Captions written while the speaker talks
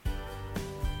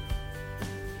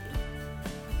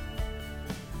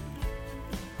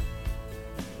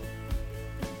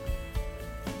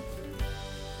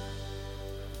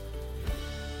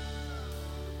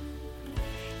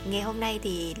Ngày hôm nay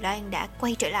thì Loan đã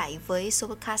quay trở lại với số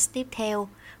podcast tiếp theo.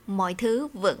 Mọi thứ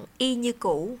vẫn y như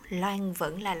cũ, Loan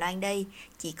vẫn là Loan đây.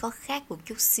 Chỉ có khác một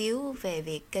chút xíu về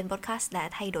việc kênh podcast đã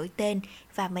thay đổi tên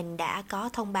và mình đã có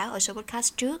thông báo ở số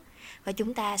podcast trước. Và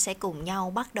chúng ta sẽ cùng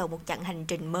nhau bắt đầu một chặng hành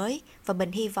trình mới. Và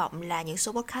mình hy vọng là những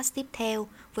số podcast tiếp theo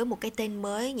với một cái tên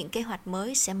mới, những kế hoạch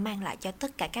mới sẽ mang lại cho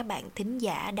tất cả các bạn thính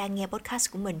giả đang nghe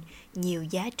podcast của mình nhiều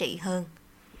giá trị hơn.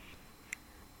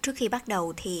 Trước khi bắt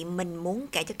đầu thì mình muốn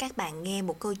kể cho các bạn nghe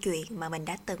một câu chuyện mà mình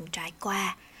đã từng trải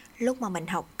qua lúc mà mình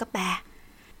học cấp 3.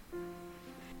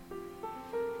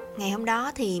 Ngày hôm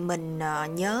đó thì mình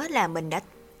nhớ là mình đã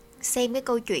xem cái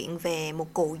câu chuyện về một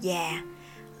cụ già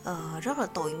rất là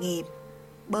tội nghiệp,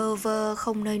 bơ vơ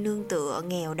không nơi nương tựa,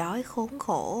 nghèo đói khốn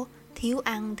khổ, thiếu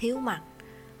ăn thiếu mặc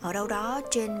ở đâu đó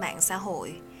trên mạng xã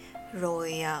hội.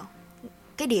 Rồi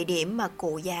cái địa điểm mà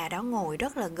cụ già đó ngồi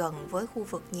rất là gần với khu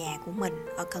vực nhà của mình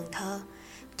ở Cần Thơ.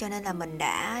 Cho nên là mình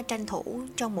đã tranh thủ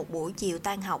trong một buổi chiều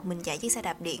tan học, mình chạy chiếc xe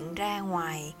đạp điện ra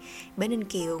ngoài Bến Ninh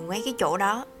Kiều ngay cái chỗ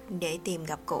đó để tìm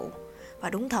gặp cụ. Và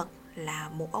đúng thật là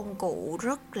một ông cụ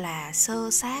rất là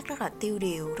xơ xác, rất là tiêu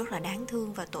điều, rất là đáng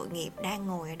thương và tội nghiệp đang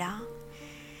ngồi ở đó.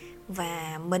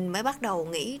 Và mình mới bắt đầu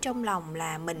nghĩ trong lòng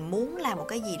là mình muốn làm một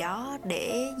cái gì đó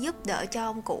để giúp đỡ cho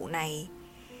ông cụ này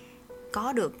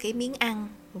có được cái miếng ăn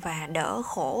và đỡ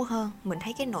khổ hơn. Mình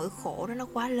thấy cái nỗi khổ đó nó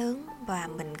quá lớn và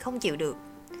mình không chịu được.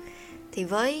 Thì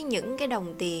với những cái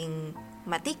đồng tiền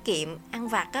mà tiết kiệm ăn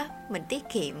vặt á, mình tiết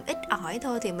kiệm ít ỏi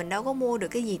thôi thì mình đâu có mua được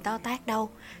cái gì to tát đâu.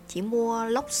 Chỉ mua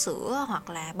lốc sữa hoặc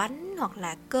là bánh hoặc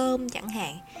là cơm chẳng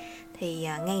hạn. Thì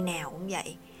ngày nào cũng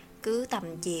vậy, cứ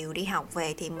tầm chiều đi học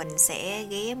về thì mình sẽ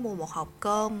ghé mua một hộp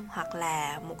cơm hoặc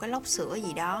là một cái lốc sữa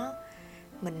gì đó.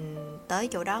 Mình tới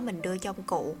chỗ đó mình đưa cho ông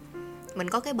cụ. Mình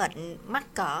có cái bệnh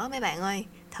mắc cỡ mấy bạn ơi.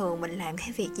 Thường mình làm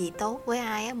cái việc gì tốt với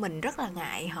ai á, mình rất là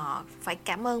ngại họ phải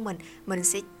cảm ơn mình. Mình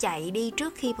sẽ chạy đi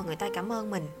trước khi mà người ta cảm ơn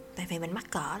mình. Tại vì mình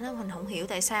mắc cỡ đó, mình không hiểu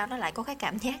tại sao nó lại có cái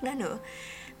cảm giác đó nữa.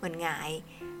 Mình ngại.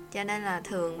 Cho nên là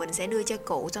thường mình sẽ đưa cho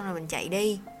cụ xong rồi mình chạy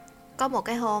đi. Có một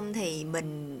cái hôm thì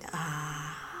mình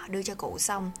đưa cho cụ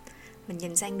xong, mình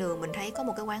nhìn sang đường mình thấy có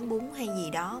một cái quán bún hay gì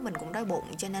đó, mình cũng đói bụng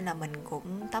cho nên là mình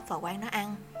cũng tấp vào quán đó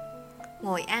ăn.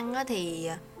 Ngồi ăn á thì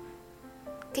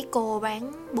cái cô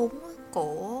bán bún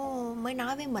cổ mới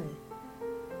nói với mình: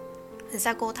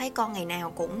 sao cô thấy con ngày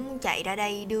nào cũng chạy ra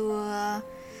đây đưa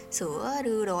sữa,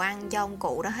 đưa đồ ăn cho ông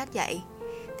cụ đó hết vậy?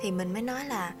 Thì mình mới nói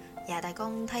là dạ tại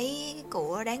con thấy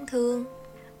cụ đáng thương,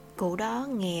 cụ đó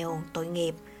nghèo, tội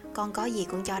nghiệp, con có gì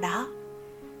cũng cho đó.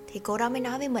 Thì cô đó mới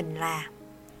nói với mình là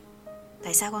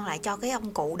tại sao con lại cho cái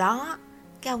ông cụ đó,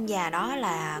 cái ông già đó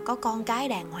là có con cái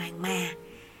đàng hoàng mà,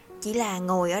 chỉ là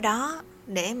ngồi ở đó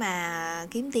để mà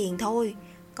kiếm tiền thôi.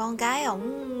 Con cái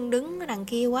ổng đứng ở đằng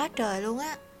kia quá trời luôn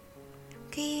á.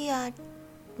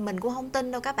 Mình cũng không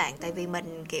tin đâu các bạn. Tại vì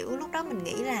mình kiểu lúc đó mình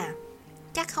nghĩ là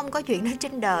chắc không có chuyện đó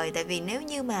trên đời. Tại vì nếu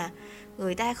như mà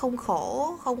người ta không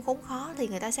khổ, không khốn khó thì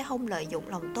người ta sẽ không lợi dụng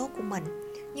lòng tốt của mình.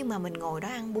 Nhưng mà mình ngồi đó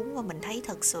ăn bún và mình thấy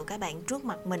thật sự các bạn, trước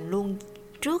mặt mình luôn,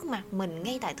 trước mặt mình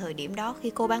ngay tại thời điểm đó, khi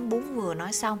cô bán bún vừa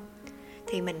nói xong,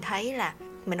 thì mình thấy là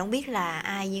mình không biết là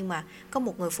ai, nhưng mà có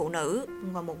một người phụ nữ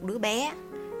và một đứa bé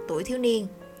tuổi thiếu niên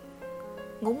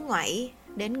ngúng nguẩy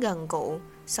đến gần cụ,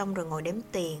 xong rồi ngồi đếm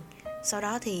tiền. Sau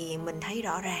đó thì mình thấy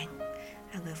rõ ràng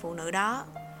là người phụ nữ đó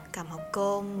cầm hộp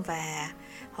cơm và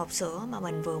hộp sữa mà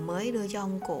mình vừa mới đưa cho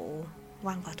ông cụ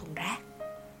quăng vào thùng rác.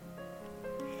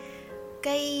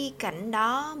 Cái cảnh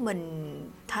đó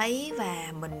mình thấy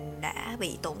và mình đã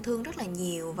bị tổn thương rất là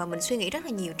nhiều, và mình suy nghĩ rất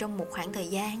là nhiều trong một khoảng thời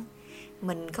gian.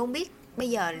 Mình không biết bây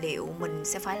giờ liệu mình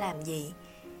sẽ phải làm gì.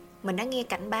 Mình đã nghe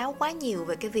cảnh báo quá nhiều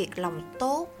về cái việc lòng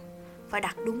tốt phải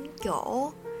đặt đúng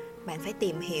chỗ. Bạn phải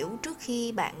tìm hiểu trước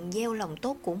khi bạn gieo lòng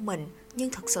tốt của mình.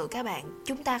 Nhưng thật sự các bạn,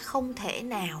 chúng ta không thể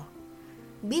nào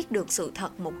biết được sự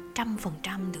thật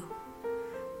 100% được.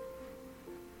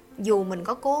 Dù mình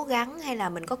có cố gắng hay là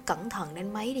mình có cẩn thận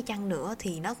đến mấy đi chăng nữa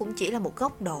thì nó cũng chỉ là một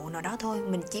góc độ nào đó thôi.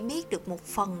 Mình chỉ biết được một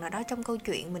phần nào đó trong câu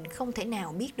chuyện, mình không thể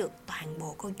nào biết được toàn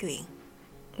bộ câu chuyện.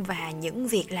 Và những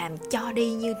việc làm cho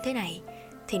đi như thế này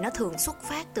thì nó thường xuất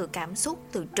phát từ cảm xúc,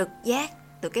 từ trực giác,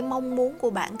 từ cái mong muốn của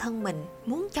bản thân mình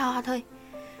muốn cho thôi.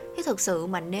 Chứ thực sự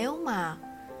mà nếu mà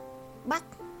bắt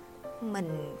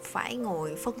mình phải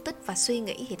ngồi phân tích và suy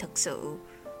nghĩ thì thực sự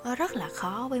nó rất là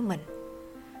khó với mình.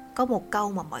 Có một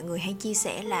câu mà mọi người hay chia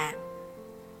sẻ là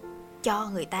cho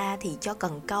người ta thì cho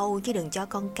cần câu chứ đừng cho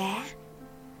con cá.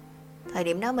 Thời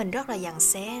điểm đó mình rất là giằng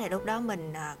xé, là lúc đó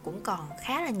mình cũng còn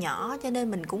khá là nhỏ, cho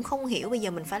nên mình cũng không hiểu bây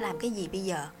giờ mình phải làm cái gì bây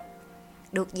giờ.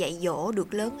 Được dạy dỗ,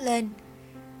 được lớn lên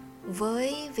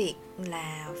với việc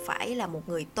là phải là một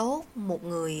người tốt, một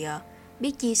người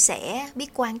biết chia sẻ,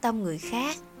 biết quan tâm người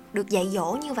khác, được dạy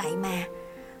dỗ như vậy mà.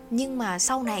 Nhưng mà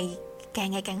sau này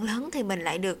càng ngày càng lớn thì mình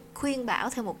lại được khuyên bảo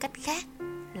theo một cách khác,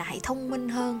 là hãy thông minh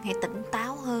hơn, hãy tỉnh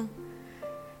táo hơn,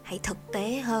 hãy thực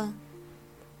tế hơn,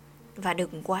 và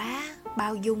đừng quá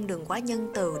bao dung, đừng quá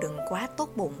nhân từ, đừng quá tốt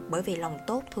bụng, bởi vì lòng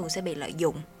tốt thường sẽ bị lợi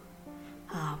dụng.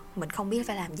 Mình không biết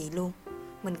phải làm gì luôn.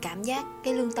 Mình cảm giác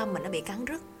cái lương tâm mình nó bị cắn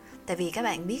rứt. Tại vì các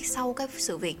bạn biết, sau cái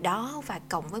sự việc đó và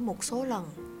cộng với một số lần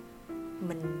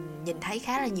mình nhìn thấy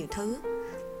khá là nhiều thứ,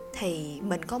 thì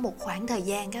mình có một khoảng thời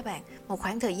gian các bạn, một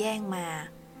khoảng thời gian mà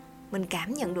mình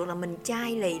cảm nhận được là mình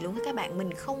chai lì luôn các bạn.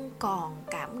 Mình không còn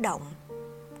cảm động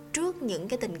trước những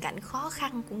cái tình cảnh khó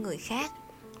khăn của người khác.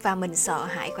 Và mình sợ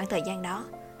hãi khoảng thời gian đó.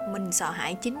 Mình sợ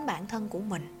hãi chính bản thân của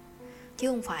mình, chứ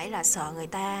không phải là sợ người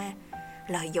ta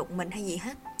lợi dụng mình hay gì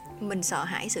hết. Mình sợ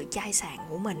hãi sự chai sạn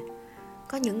của mình.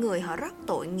 Có những người họ rất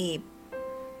tội nghiệp,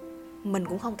 mình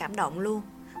cũng không cảm động luôn.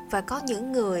 Và có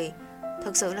những người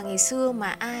thực sự là ngày xưa mà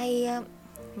ai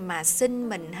mà xin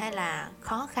mình hay là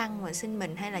khó khăn mà xin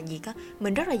mình hay là gì đó,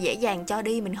 mình rất là dễ dàng cho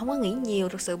đi, mình không có nghĩ nhiều.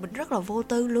 Thực sự mình rất là vô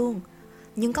tư luôn.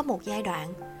 Nhưng có một giai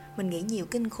đoạn mình nghĩ nhiều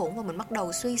kinh khủng, và mình bắt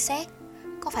đầu suy xét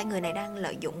có phải người này đang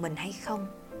lợi dụng mình hay không.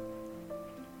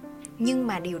 Nhưng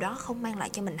mà điều đó không mang lại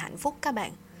cho mình hạnh phúc các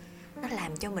bạn. Nó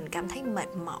làm cho mình cảm thấy mệt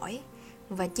mỏi,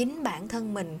 và chính bản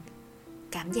thân mình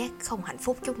cảm giác không hạnh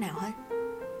phúc chút nào hết.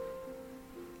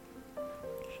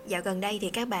 Dạo gần đây thì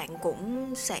các bạn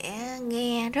cũng sẽ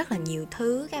nghe rất là nhiều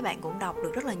thứ, các bạn cũng đọc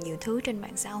được rất là nhiều thứ trên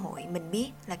mạng xã hội. Mình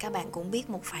biết là các bạn cũng biết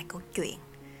một vài câu chuyện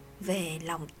về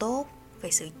lòng tốt,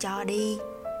 về sự cho đi.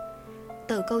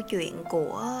 Từ câu chuyện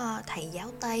của thầy giáo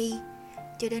Tây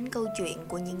cho đến câu chuyện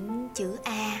của những chữ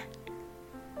A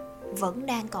vẫn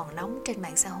đang còn nóng trên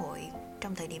mạng xã hội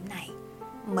trong thời điểm này.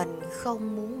 Mình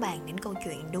không muốn bàn đến câu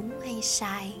chuyện đúng hay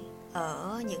sai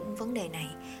ở những vấn đề này,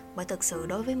 bởi thực sự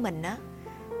đối với mình á,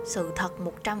 sự thật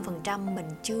 100% mình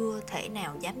chưa thể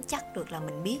nào dám chắc được là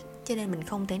mình biết, cho nên mình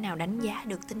không thể nào đánh giá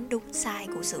được tính đúng sai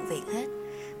của sự việc hết.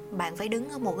 Bạn phải đứng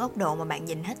ở một góc độ mà bạn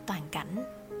nhìn hết toàn cảnh,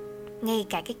 ngay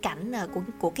cả cái cảnh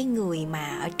của cái người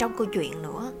mà ở trong câu chuyện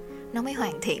nữa, nó mới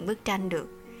hoàn thiện bức tranh được.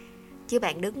 Chứ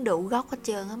bạn đứng đủ góc hết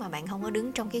trơn á, mà bạn không có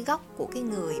đứng trong cái góc của cái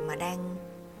người mà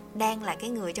đang là cái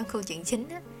người trong câu chuyện chính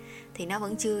á, thì nó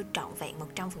vẫn chưa trọn vẹn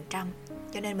 100%.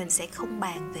 Cho nên mình sẽ không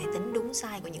bàn về tính đúng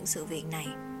sai của những sự việc này.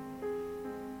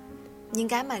 Nhưng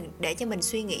cái mà để cho mình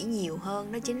suy nghĩ nhiều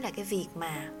hơn đó chính là cái việc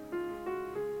mà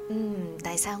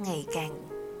tại sao ngày càng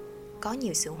có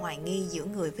nhiều sự hoài nghi giữa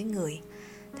người với người.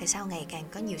 Tại sao ngày càng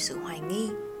có nhiều sự hoài nghi.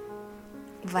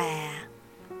 Và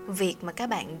việc mà các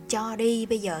bạn cho đi,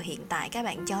 bây giờ hiện tại các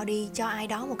bạn cho đi cho ai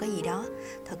đó một cái gì đó,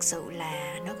 thật sự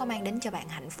là nó có mang đến cho bạn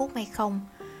hạnh phúc hay không?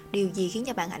 Điều gì khiến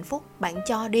cho bạn hạnh phúc? Bạn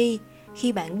cho đi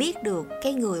khi bạn biết được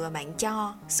cái người mà bạn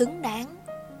cho xứng đáng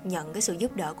nhận cái sự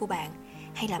giúp đỡ của bạn,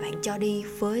 hay là bạn cho đi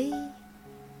với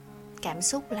cảm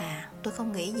xúc là tôi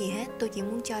không nghĩ gì hết, tôi chỉ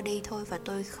muốn cho đi thôi và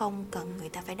tôi không cần người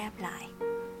ta phải đáp lại.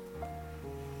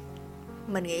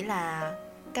 Mình nghĩ là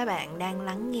các bạn đang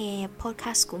lắng nghe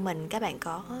podcast của mình, các bạn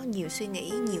có nhiều suy nghĩ,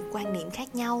 nhiều quan niệm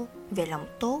khác nhau về lòng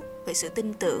tốt, về sự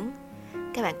tin tưởng.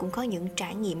 Các bạn cũng có những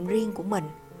trải nghiệm riêng của mình,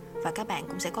 và các bạn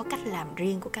cũng sẽ có cách làm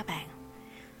riêng của các bạn.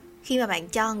 Khi mà bạn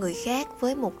cho người khác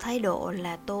với một thái độ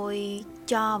là tôi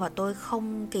cho và tôi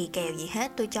không kỳ kèo gì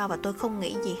hết, tôi cho và tôi không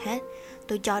nghĩ gì hết,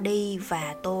 tôi cho đi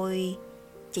và tôi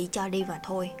chỉ cho đi và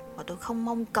thôi, và tôi không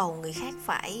mong cầu người khác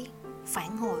phải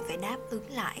phản hồi, phải đáp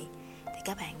ứng lại, thì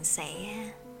các bạn sẽ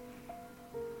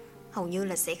hầu như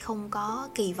là sẽ không có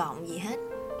kỳ vọng gì hết.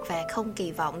 Và không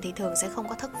kỳ vọng thì thường sẽ không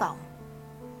có thất vọng.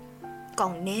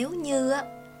 Còn nếu như á,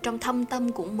 trong thâm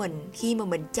tâm của mình, khi mà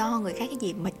mình cho người khác cái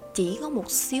gì mà chỉ có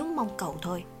một xíu mong cầu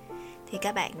thôi, thì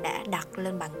các bạn đã đặt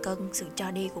lên bàn cân sự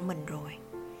cho đi của mình rồi.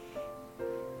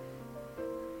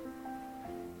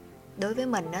 Đối với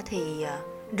mình á, thì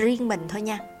riêng mình thôi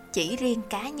nha, chỉ riêng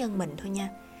cá nhân mình thôi nha,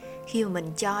 khi mà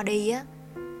mình cho đi á,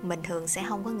 mình thường sẽ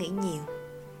không có nghĩ nhiều.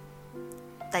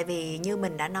 Tại vì như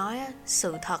mình đã nói á,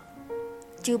 sự thật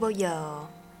chưa bao giờ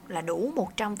là đủ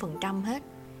 100% hết.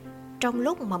 Trong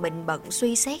lúc mà mình bận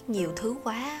suy xét nhiều thứ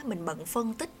quá, mình bận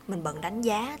phân tích, mình bận đánh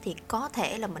giá, thì có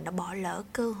thể là mình đã bỏ lỡ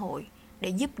cơ hội để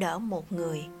giúp đỡ một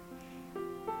người.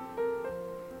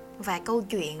 Và câu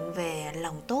chuyện về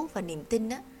lòng tốt và niềm tin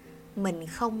á, mình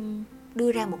không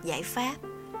đưa ra một giải pháp,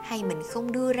 hay mình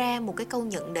không đưa ra một cái câu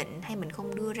nhận định, hay mình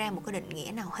không đưa ra một cái định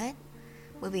nghĩa nào hết.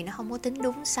 Bởi vì nó không có tính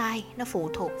đúng sai, nó phụ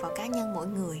thuộc vào cá nhân mỗi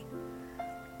người.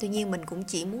 Tuy nhiên mình cũng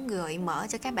chỉ muốn gợi mở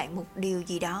cho các bạn một điều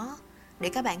gì đó để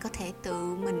các bạn có thể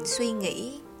tự mình suy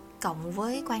nghĩ, cộng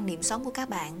với quan niệm sống của các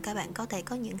bạn có thể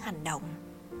có những hành động.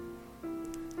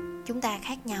 Chúng ta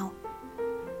khác nhau,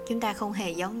 chúng ta không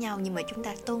hề giống nhau, nhưng mà chúng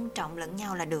ta tôn trọng lẫn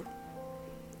nhau là được.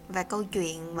 Và câu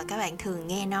chuyện mà các bạn thường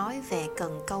nghe nói về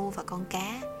cần câu và con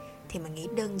cá thì mình nghĩ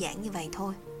đơn giản như vậy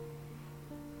thôi.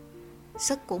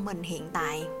 Sức của mình hiện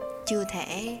tại chưa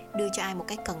thể đưa cho ai một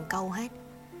cái cần câu hết.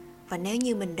 Và nếu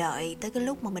như mình đợi tới cái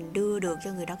lúc mà mình đưa được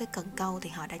cho người đó cái cần câu thì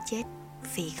họ đã chết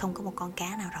vì không có một con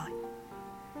cá nào rồi.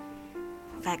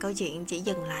 Và câu chuyện chỉ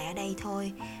dừng lại ở đây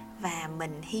thôi. Và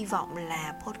mình hy vọng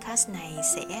là podcast này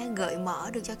sẽ gợi mở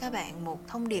được cho các bạn một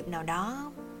thông điệp nào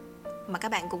đó mà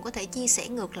các bạn cũng có thể chia sẻ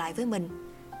ngược lại với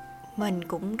mình. Mình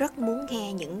cũng rất muốn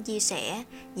nghe những chia sẻ,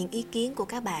 những ý kiến của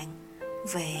các bạn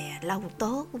về lòng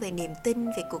tốt, về niềm tin,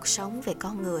 về cuộc sống, về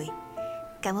con người.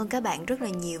 Cảm ơn các bạn rất là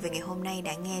nhiều về ngày hôm nay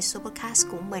đã nghe số podcast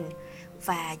của mình.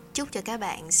 Và chúc cho các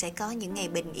bạn sẽ có những ngày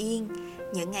bình yên,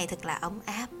 những ngày thật là ấm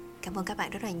áp. Cảm ơn các bạn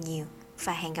rất là nhiều.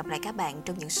 Và hẹn gặp lại các bạn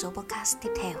trong những số podcast tiếp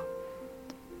theo.